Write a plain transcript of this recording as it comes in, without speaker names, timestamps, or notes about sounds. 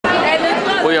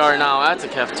are now at the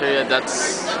cafeteria.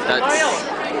 That's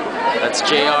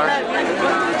JR.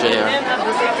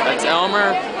 That's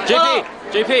Elmer. JP.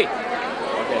 JP. Okay.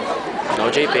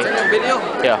 No JP. Video?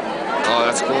 Yeah. Oh,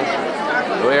 that's cool.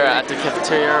 We're at the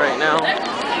cafeteria right now.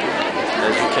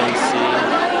 As you can see,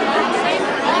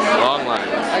 long lines.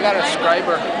 I got a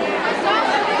subscriber.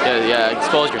 Yeah.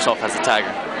 Expose yourself as a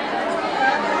tagger.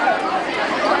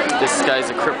 This guy's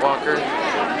a crip walker. I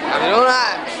mean,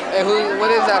 hey,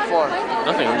 what is that for?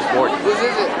 Nothing. I'm just bored. Whose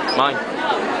is it? Mine.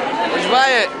 Where'd you buy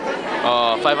it?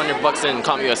 $500 in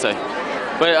Comp USA.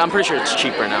 But I'm pretty sure it's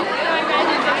cheaper now.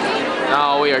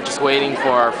 Now we are just waiting for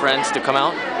our friends to come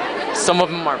out. Some of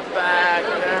them are back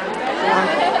there.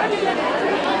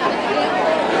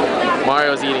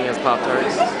 Mario's eating his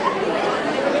Pop-Tarts. Let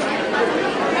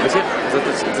me see it.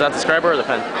 Is that the scriber or the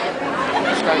pen?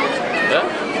 Yeah?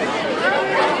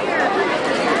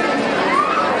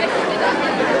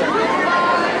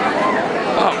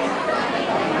 Oh.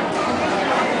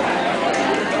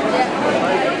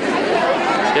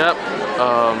 Yep.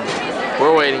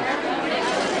 We're waiting.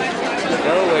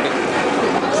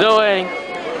 Still waiting.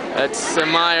 Let's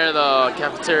admire the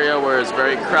cafeteria where it's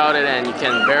very crowded and you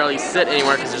can barely sit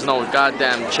anywhere because there's no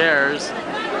goddamn chairs.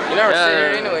 You never sit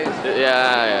here anyways.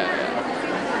 Yeah.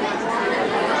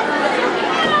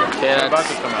 Okay,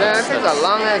 this is a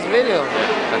long ass video.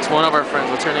 That's one of our friends.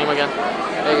 What's her name again?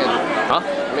 Megan. Huh?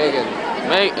 Megan.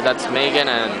 That's Megan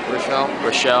and Rochelle.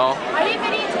 Are you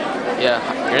videotaping? Yeah.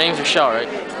 Your name's Rochelle, right?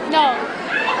 No.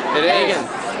 It is. Megan.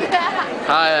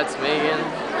 Hi, that's Megan.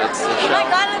 That's Oh my Rochelle.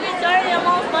 god, I'm sorry, I'm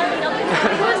all funny.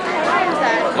 Whose car is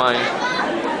that? Mine.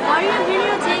 Why are you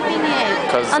videotaping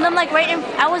it? And I'm like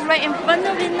I was right in front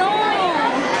of it. No.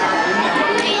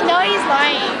 No, he's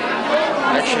lying.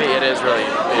 Actually, it is really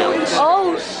video.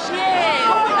 Oh shit.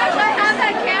 I have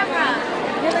that camera.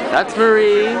 That's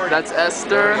Marie. That's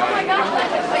Esther. Oh my god.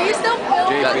 Are you still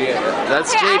filming?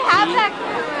 That's Okay, JP. I have that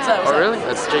camera. Oh really?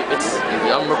 That's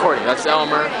I'm recording. That's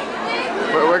Elmer.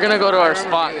 We're gonna go to our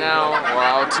spot now.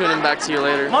 Well, I'll tune in back to you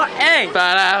later. Hey!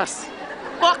 Badass.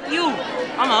 Fuck you!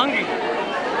 I'm hungry.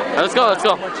 Let's go. Let's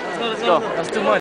go. That's too much.